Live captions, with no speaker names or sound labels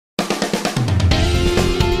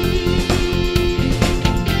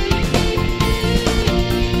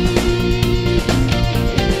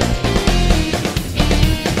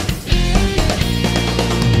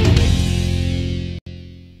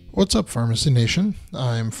What's up, Pharmacy Nation?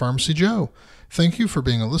 I'm Pharmacy Joe. Thank you for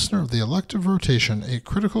being a listener of the Elective Rotation, a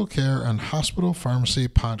critical care and hospital pharmacy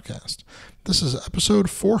podcast. This is episode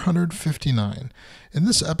 459. In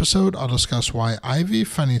this episode, I'll discuss why IV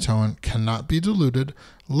phenytoin cannot be diluted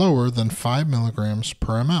lower than 5 milligrams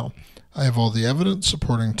per ml. I have all the evidence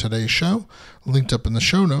supporting today's show linked up in the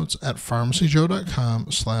show notes at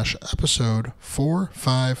pharmacyjoe.com/episode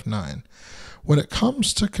 459. When it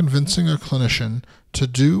comes to convincing a clinician to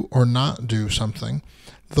do or not do something,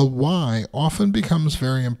 the why often becomes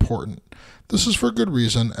very important. This is for good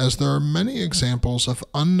reason, as there are many examples of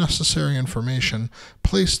unnecessary information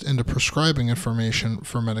placed into prescribing information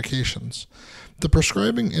for medications. The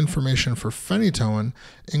prescribing information for phenytoin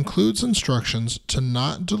includes instructions to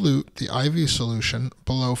not dilute the IV solution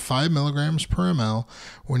below 5 milligrams per ml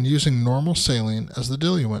when using normal saline as the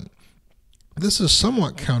diluent. This is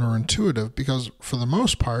somewhat counterintuitive because, for the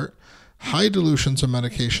most part, high dilutions of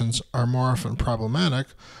medications are more often problematic,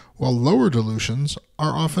 while lower dilutions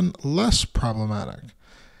are often less problematic.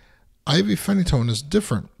 IV phenytoin is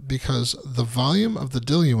different because the volume of the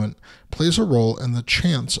diluent plays a role in the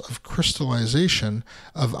chance of crystallization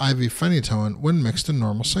of IV phenytoin when mixed in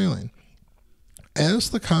normal saline. As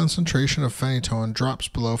the concentration of phenytoin drops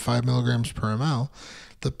below 5 milligrams per ml,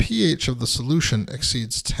 the pH of the solution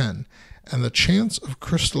exceeds 10, and the chance of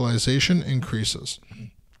crystallization increases.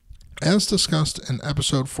 As discussed in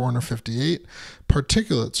episode 458,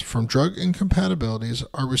 particulates from drug incompatibilities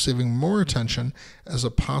are receiving more attention as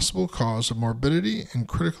a possible cause of morbidity in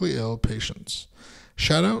critically ill patients.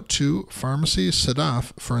 Shout out to Pharmacy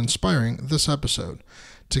Sadaf for inspiring this episode.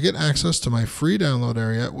 To get access to my free download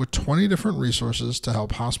area with 20 different resources to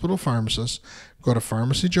help hospital pharmacists, go to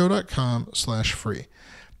pharmacyjoe.com/free.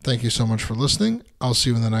 Thank you so much for listening. I'll see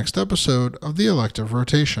you in the next episode of the Elective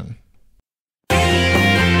Rotation.